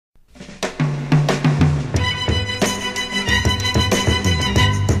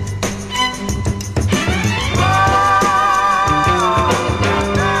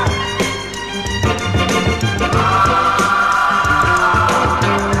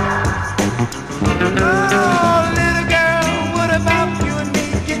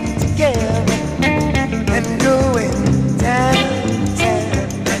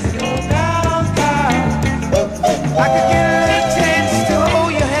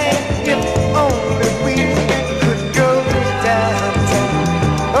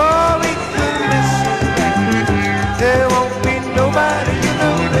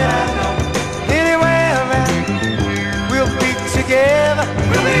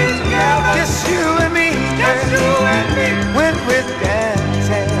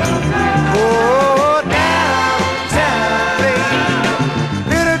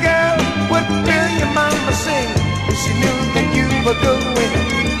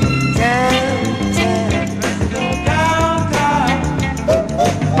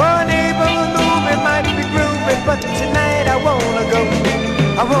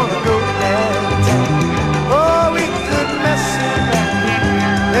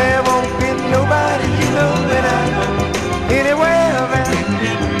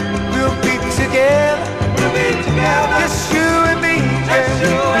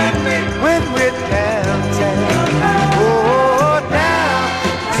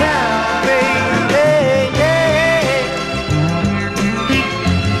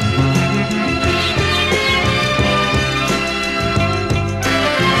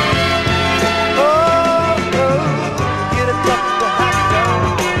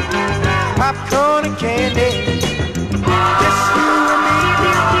popcorn and candy. Just you and me,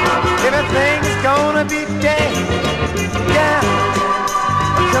 everything's gonna be day. Yeah,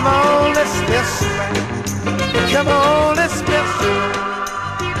 come on, let's feel swag. Come on, let's feel swag.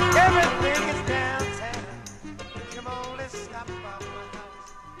 Everything is downtown. Come on, let's stop off.